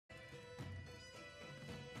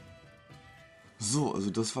So, also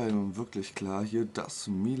das war ja nun wirklich klar hier, dass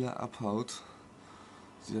Mila abhaut.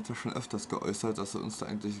 Sie hat ja schon öfters geäußert, dass sie uns da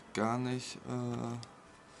eigentlich gar nicht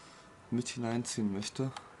mit hineinziehen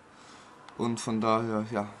möchte. Und von daher,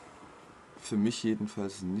 ja, für mich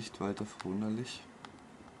jedenfalls nicht weiter verwunderlich.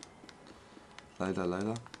 Leider,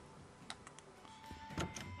 leider.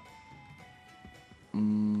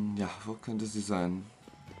 Ja, wo könnte sie sein?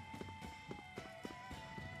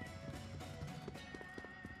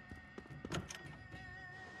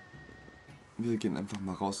 Wir gehen einfach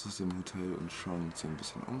mal raus aus dem Hotel und schauen uns hier ein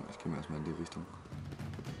bisschen um. Ich gehe mal erstmal in die Richtung.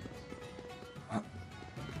 Ha.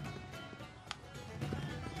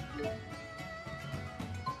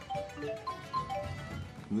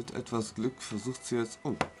 Mit etwas Glück versucht sie jetzt...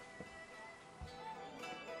 Oh.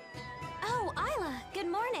 Oh, Isla,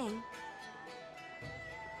 good morning.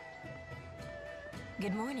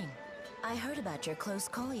 Good morning. I heard about your close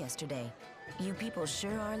call yesterday. You people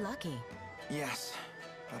sure are lucky. Yes,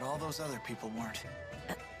 but all those other people weren't.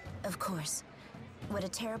 Of course. What a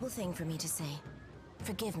terrible thing for me to say.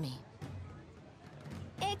 Forgive me.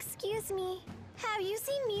 Excuse me, have you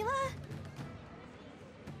seen Mila?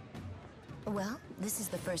 Well, this is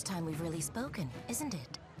the first time we've really spoken, isn't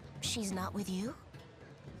it? She's not with you?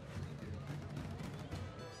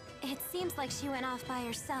 It seems like she went off by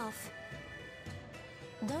herself.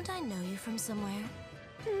 Don't I know you from somewhere?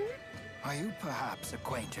 Are you perhaps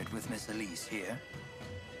acquainted with Miss Elize here?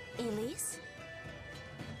 Elize?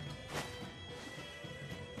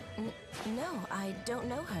 No, I don't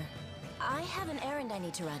know her. I have an errand I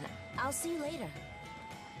need to run. I'll see you later.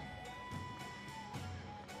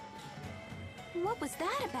 What was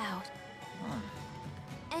that about?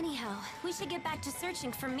 Anyhow, we should get back to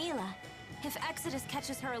searching for Mila. If Exodus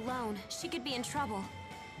catches her alone, she could be in trouble.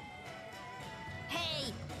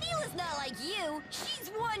 Hey, Mila's not like you. She's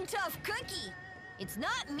one tough cookie. It's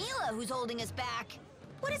not Mila who's holding us back.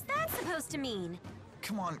 What is that supposed to mean?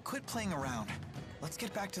 Come on, quit playing around. Let's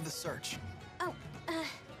get back to the search. Oh,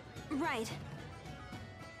 right.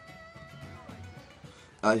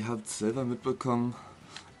 Ihr habt es selber mitbekommen.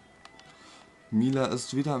 Mila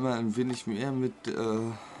ist wieder mal ein wenig mehr mit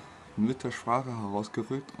der Sprache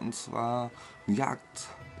herausgerückt. Und zwar jagt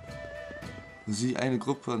sie eine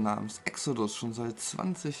Gruppe namens Exodus schon seit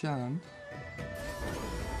 20 Jahren.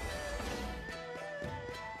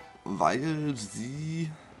 Weil sie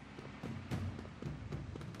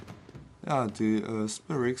ja die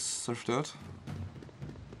Spirits zerstört.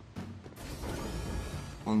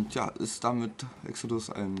 Und ja, ist damit Exodus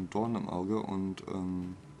ein Dorn im Auge und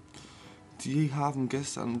die haben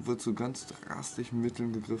gestern wohl zu ganz drastischen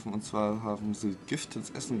Mitteln gegriffen, und zwar haben sie Gift ins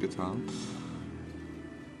Essen getan.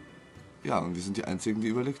 Ja, und wir sind die einzigen, die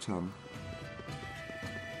überlebt haben.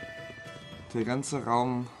 Der ganze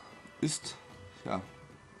Raum ist, ja,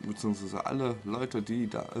 beziehungsweise alle Leute, die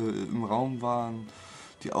da im Raum waren,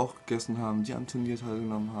 die auch gegessen haben, die am Turnier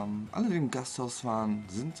teilgenommen haben, alle, die im Gasthaus waren,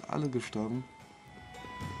 sind alle gestorben.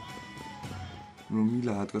 Nur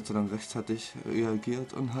Mila hat Gott sei Dank rechtzeitig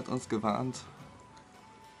reagiert und hat uns gewarnt.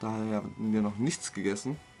 Daher haben wir noch nichts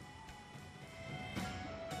gegessen.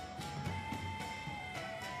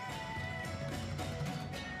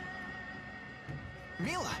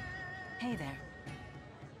 Mila! Hey there.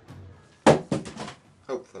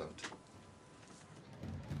 Oh, verdammt.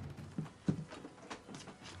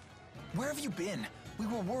 Where have you been? We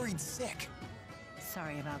were worried sick.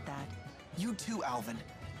 Sorry about that. You too, Alvin.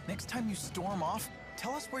 Next time you storm off,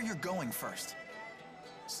 tell us where you're going first.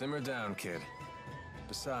 Simmer down, kid.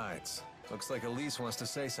 Besides, looks like Elize wants to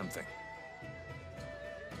say something.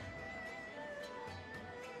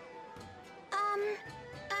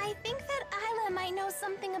 I think that Isla might know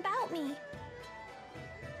something about me.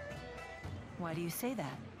 Why do you say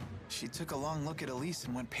that? She took a long look at Elize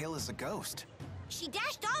and went pale as a ghost. She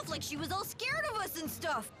dashed off like she was all scared of us and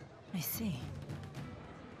stuff. I see.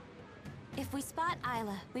 If we spot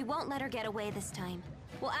Isla, we won't let her get away this time.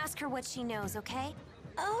 We'll ask her what she knows, okay?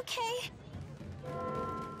 Okay.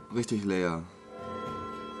 Richtig leer.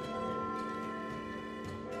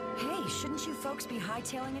 Hey, shouldn't you folks be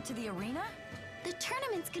hightailing it to the arena? The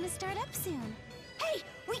tournament's gonna start up soon. Hey,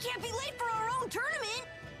 we can't be late for our own tournament.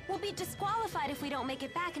 We'll be disqualified if we don't make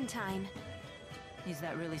it back in time. Is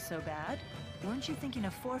that really so bad? Weren't you thinking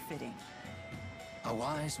of forfeiting? A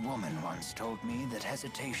wise woman once told me that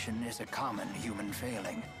hesitation is a common human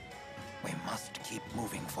failing. We must keep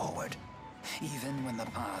moving forward, even when the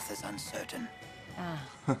path is uncertain. Ah,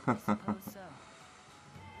 I suppose so.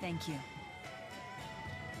 Thank you.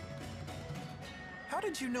 How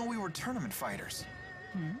did you know we were tournament fighters?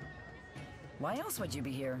 Why else would you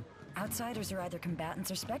be here? Outsiders are either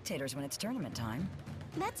combatants or spectators when it's tournament time.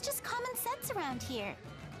 That's just common sense around here.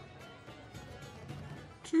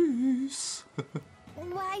 Tschüss.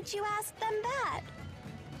 Why'd you ask them that?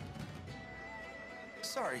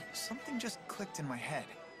 Sorry, something just clicked in my head.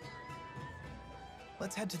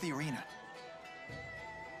 Let's head to the arena.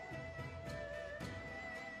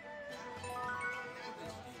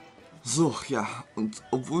 So, ja, und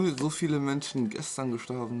obwohl so viele Menschen gestern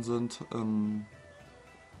gestorben sind,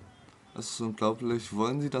 es ist unglaublich,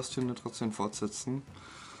 wollen sie das Turnier trotzdem fortsetzen?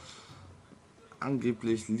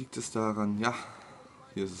 Angeblich liegt es daran, ja,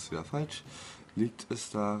 hier ist es wieder falsch, liegt es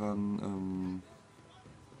daran,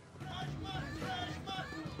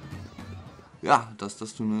 ja, dass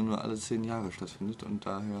das Turnier nur alle 10 Jahre stattfindet und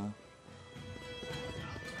daher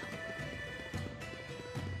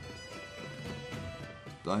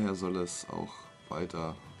soll es auch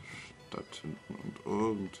weiter stattfinden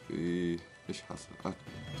und irgendwie, ich hasse das.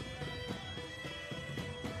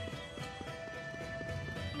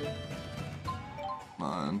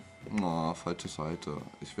 Nein, oh, falsche Seite.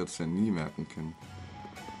 Ich werde es ja nie merken können.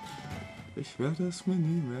 Ich werde es mir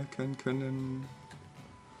nie merken können.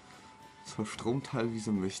 Zur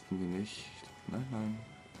Stromteilwiese möchten wir nicht. Nein, nein.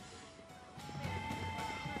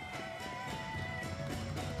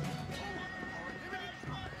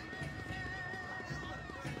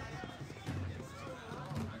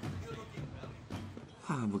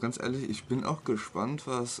 Aber ganz ehrlich, ich bin auch gespannt,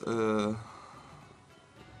 was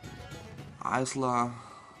Ayla,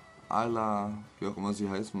 wie auch immer sie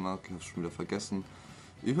heißen mag, ich hab's schon wieder vergessen,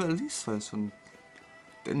 über Elize weiß. Und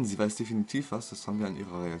denn sie weiß definitiv was, das haben wir an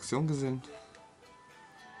ihrer Reaktion gesehen.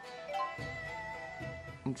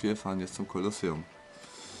 Und wir fahren jetzt zum Kolosseum.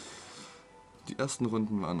 Die ersten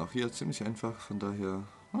Runden waren auch hier ziemlich einfach, von daher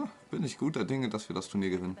bin ich guter Dinge, dass wir das Turnier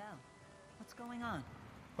gewinnen. What's going on?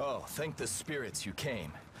 Oh, thank the spirits you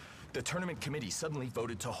came. The tournament committee suddenly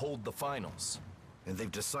voted to hold the finals. And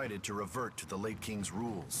they've decided to revert to the late king's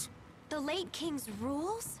rules. The late king's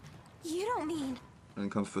rules? You don't mean... Ein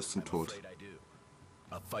Kampf bis zum Tod. Afraid I do.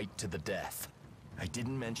 A fight to the death. I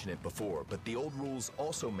didn't mention it before, but the old rules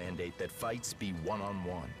also mandate that fights be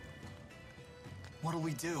one-on-one. What'll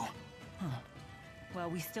we do? Well,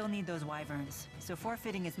 we still need those wyverns, so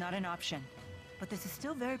forfeiting is not an option. But this is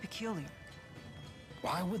still very peculiar.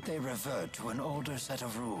 Why would they revert to an older set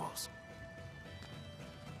of rules?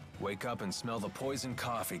 Wake up and smell the poison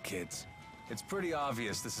coffee, kids. It's pretty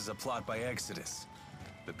obvious this is a plot by Exodus.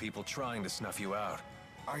 The people trying to snuff you out.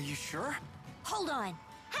 Are you sure? Hold on.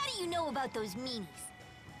 How do you know about those meanies?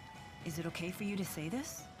 Is it okay for you to say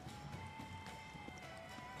this?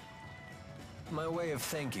 My way of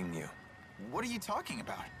thanking you. What are you talking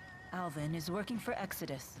about? Alvin is working for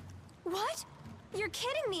Exodus. What? You're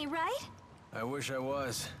kidding me, right? I wish I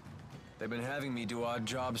was. They've been having me do odd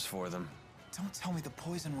jobs for them. Don't tell me the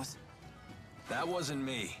poison was... That wasn't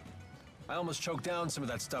me. I almost choked down some of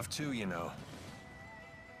that stuff too, you know.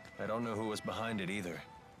 I don't know who was behind it either.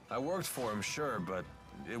 I worked for him, sure, but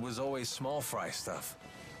it was always small fry stuff.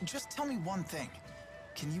 Just tell me one thing.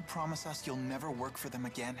 Can you promise us you'll never work for them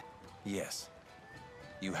again? Yes.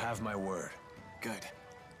 You have my word. Good.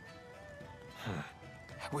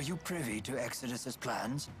 Were you privy to Exodus's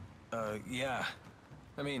plans? Yeah.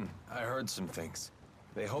 I mean, I heard some things.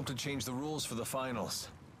 They hope to change the rules for the finals,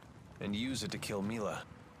 and use it to kill Mila.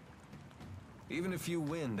 Even if you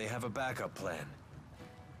win, they have a backup plan.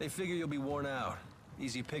 They figure you'll be worn out.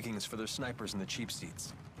 Easy pickings for their snipers and the cheap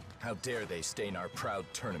seats. How dare they stain our proud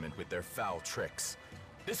tournament with their foul tricks?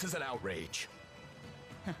 This is an outrage.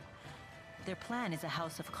 Their plan is a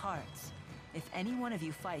house of cards. If any one of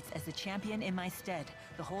you fights as the champion in my stead,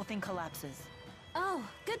 the whole thing collapses. Oh,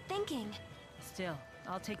 good thinking. Still,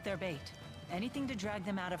 I'll take their bait. Anything to drag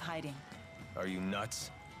them out of hiding. Are you nuts?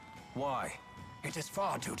 Why? It is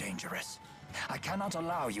far too dangerous. I cannot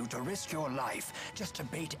allow you to risk your life just to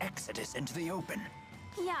bait Exodus into the open.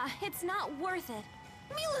 Yeah, it's not worth it.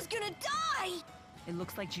 Mila's gonna die! It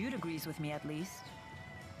looks like Jude agrees with me at least.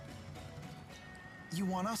 You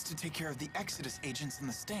want us to take care of the Exodus agents in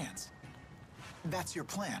the stands. That's your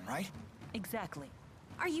plan, right? Exactly.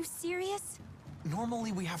 Are you serious?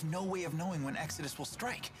 Normally we have no way of knowing when Exodus will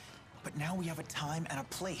strike. But now we have a time and a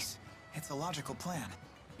place. It's a logical plan.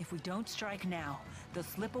 If we don't strike now, they'll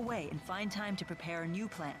slip away and find time to prepare a new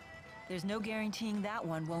plan. There's no guaranteeing that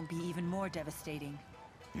one won't be even more devastating.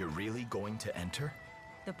 You're really going to enter?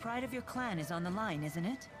 The pride of your clan is on the line, isn't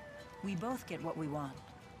it? We both get what we want.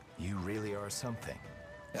 You really are something.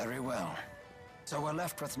 Very well. So we're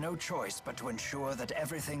left with no choice but to ensure that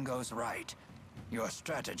everything goes right. Your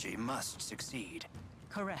strategy must succeed.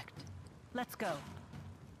 Correct. Let's go.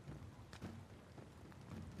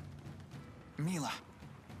 Mila,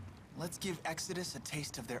 let's give Exodus a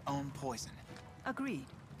taste of their own poison. Agreed.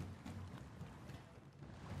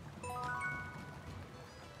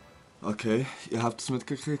 Okay, ihr habt es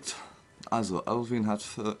mitgekriegt. Also, Alvin hat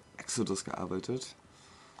für Exodus gearbeitet.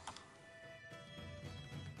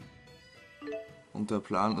 Und der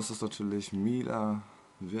Plan ist es natürlich, Mila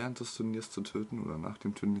während des Turniers zu töten oder nach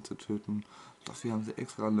dem Turnier zu töten. Dafür haben sie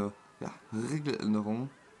extra eine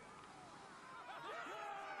Regeländerung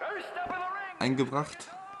eingebracht.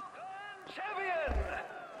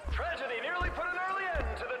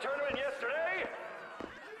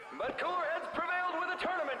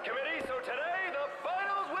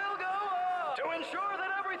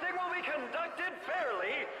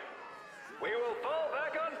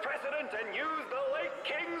 And use the late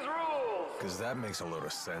King's rules. Because that makes a lot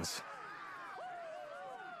of sense.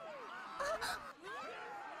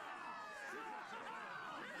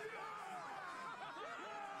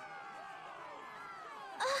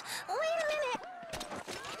 Wait a minute.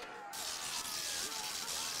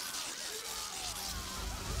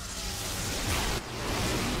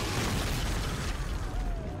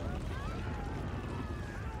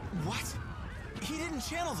 What? He didn't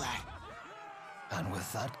channel that. And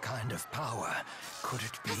with that kind of power, could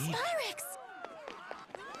it be? Spyrex!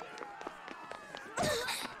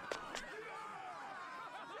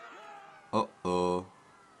 Uh-oh.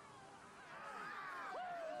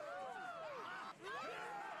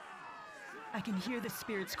 I can hear the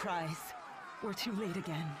spirit's cries. We're too late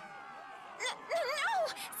again. No!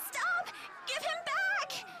 Stop! Give him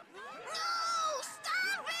back! No!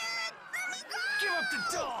 Stop it! Let me go! Give up the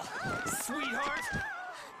doll, sweetheart!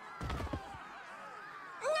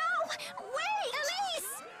 Wait!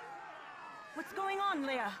 Elize! What's going on,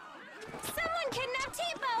 Leia? Someone kidnapped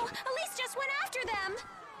Tipo! Elize just went after them!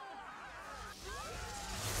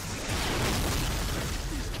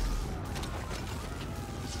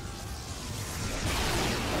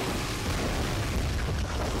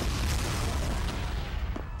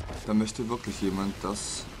 Da möchte wirklich jemand,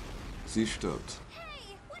 dass sie stirbt.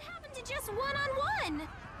 Hey, what happened to just one-on-one?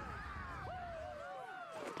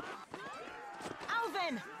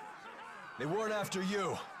 Alvin! They weren't after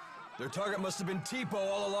you. Their target must have been Tipo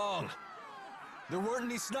all along. There weren't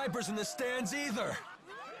any snipers in the stands either.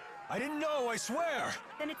 I didn't know, I swear.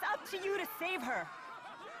 Then it's up to you to save her.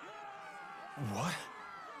 What?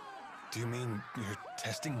 Do you mean you're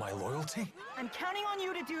testing my loyalty? I'm counting on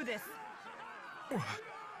you to do this.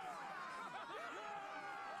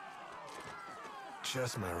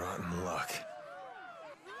 Just my rotten luck.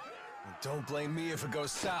 Don't blame me if it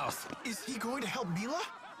goes south. Is he going to help Mila?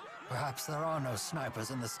 Perhaps there are no snipers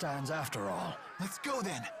in the stands after all. Let's go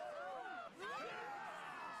then.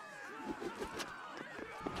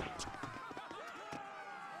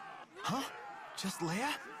 Huh? Just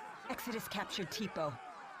Leia? Exodus captured Tipo.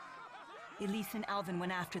 Elize and Alvin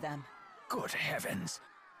went after them. Good heavens.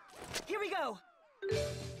 Here we go!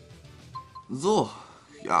 So,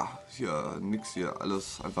 ja, hier nix hier,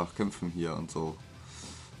 alles einfach kämpfen hier und so.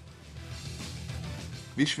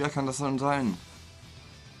 Wie schwer kann das denn sein?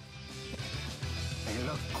 They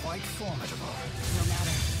look quite formidable. No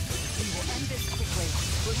matter. We will end this quickly.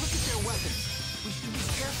 But look at their weapons. We should be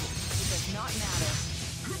careful. It does not matter.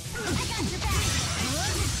 I got your back!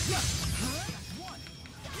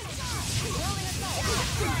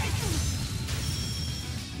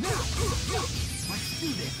 Let's do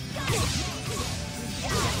this.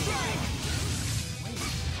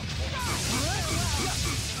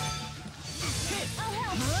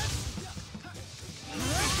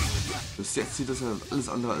 Bis jetzt sieht das ja alles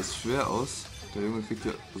andere als schwer aus. Der Junge kriegt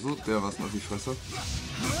ja so dermaßen auf die Fresse.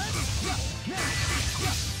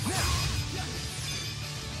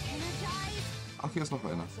 Ach, hier ist noch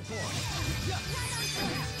einer.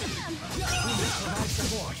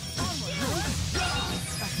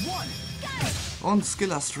 Und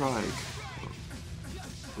Xillia Strike.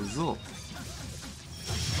 So.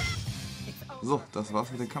 So, das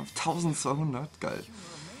war's mit dem Kampf. 1200, geil.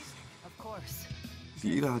 Of course.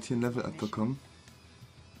 Jeder hat hier ein Level abbekommen.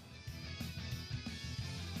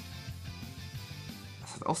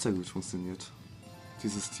 Das hat auch sehr gut funktioniert,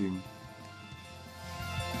 dieses Team.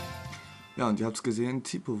 Ja, und ihr habt es gesehen,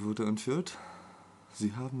 Tipo wurde entführt.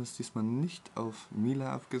 Sie haben es diesmal nicht auf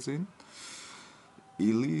Mila abgesehen.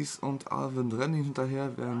 Elize und Alvin rennen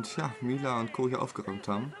hinterher, während ja, Mila und Co. hier aufgeräumt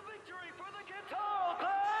haben.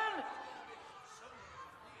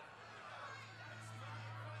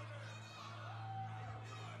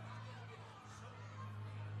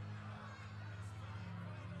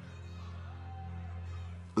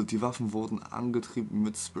 Und die Waffen wurden angetrieben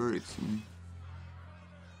mit Spirits.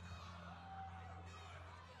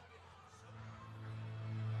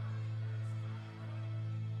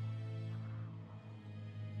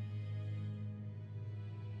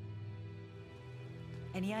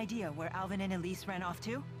 Any idea where Alvin and Elize ran off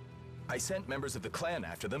to? I sent members of the clan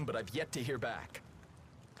after them, but I've yet to hear back.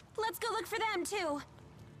 Let's go look for them, too.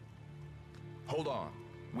 Hold on.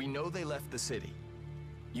 We know they left the city.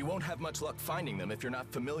 You won't have much luck finding them if you're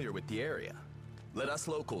not familiar with the area. Let us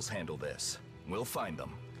locals handle this. We'll find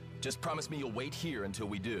them. Just promise me you'll wait here until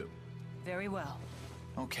we do. Very well.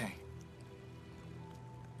 Okay.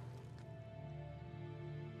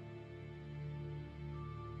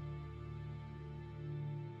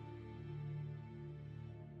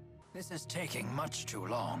 This is taking much too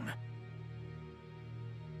long.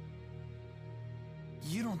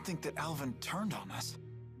 You don't think that Alvin turned on us?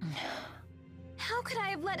 How could I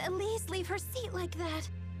have let Elize leave her seat like that?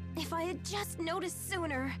 If I had just noticed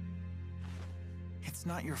sooner. It's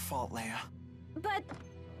not your fault, Leia. But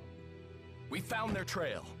We found their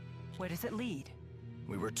trail. Where does it lead?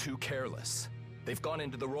 We were too careless. They've gone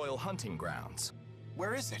into the royal hunting grounds.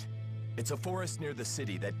 Where is it? It's a forest near the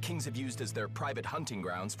city that kings have used as their private hunting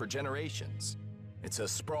grounds for generations. It's a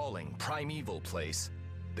sprawling, primeval place.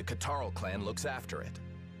 The Katarl clan looks after it.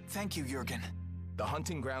 Thank you, Jurgen. The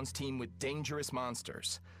hunting grounds teem with dangerous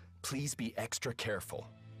monsters. Please be extra careful.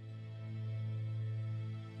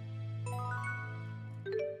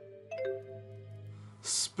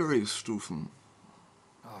 Spirit-Stufen.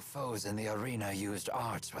 Our foes in the arena used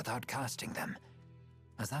arts without casting them.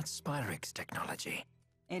 Is that Spyrix technology?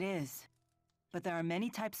 It is. But there are many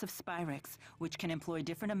types of Spyrix, which can employ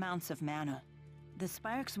different amounts of mana. The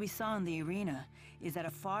Spyrix we saw in the arena is at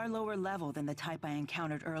a far lower level than the type I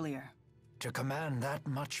encountered earlier. To command that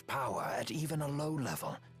much power at even a low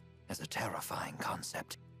level is a terrifying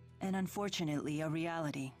concept. And unfortunately, a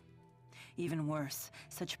reality. Even worse,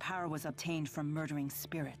 such power was obtained from murdering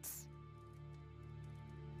spirits.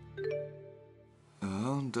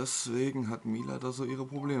 Ja, und deswegen hat Mila da so ihre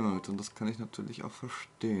Probleme mit. Und das kann ich natürlich auch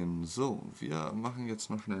verstehen. So, wir machen jetzt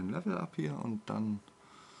noch schnell ein Level up hier und dann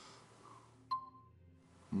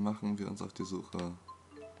machen wir uns auf die Suche.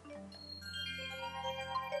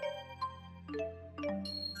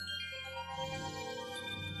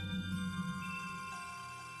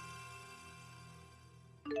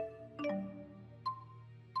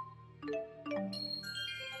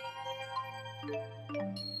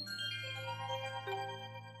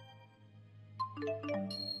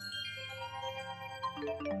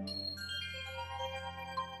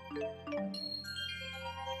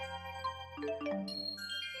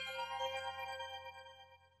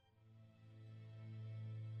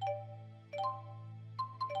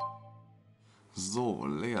 So,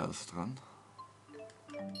 Lea ist dran.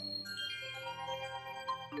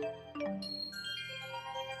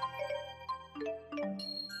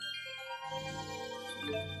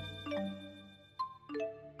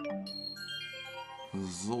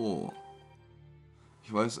 So.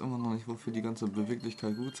 Ich weiß immer noch nicht, wofür die ganze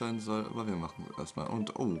Beweglichkeit gut sein soll, aber wir machen es erstmal.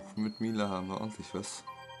 Und oh, mit Mila haben wir ordentlich was.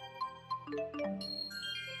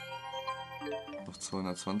 Noch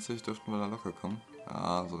 220 dürften wir da locker kommen.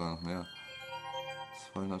 Ah, sogar noch mehr.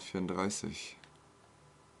 234.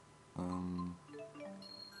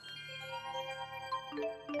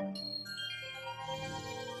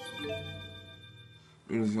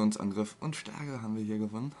 Illusionsangriff und Stärke haben wir hier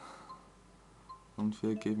gewonnen. Und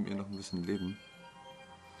wir geben ihr noch ein bisschen Leben.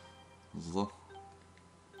 So.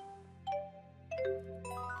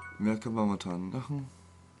 Mehr können wir momentan machen.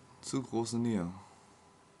 Zu große Nähe.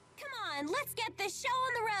 come on, let's get this show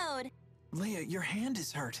on the road. Leia, your hand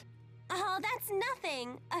is hurt. Oh, that's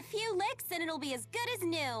nothing. A few licks and it'll be as good as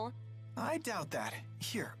new. I doubt that.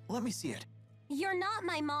 Here, let me see it. You're not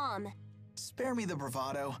my mom. Spare me the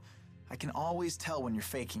bravado. I can always tell when you're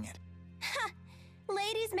faking it. Ha!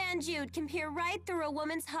 Ladies' man Jude can peer right through a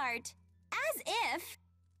woman's heart. As if.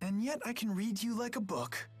 And yet I can read you like a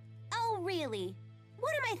book. Oh, really?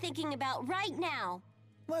 What am I thinking about right now?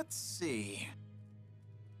 Let's see.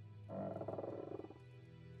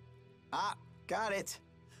 Ah, got it.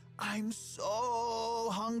 I'm so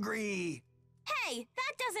hungry. Hey,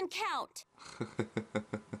 that doesn't count.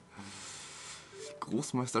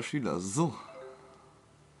 Großmeister Schüler, so.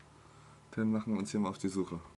 Dann machen wir uns hier mal auf die Suche.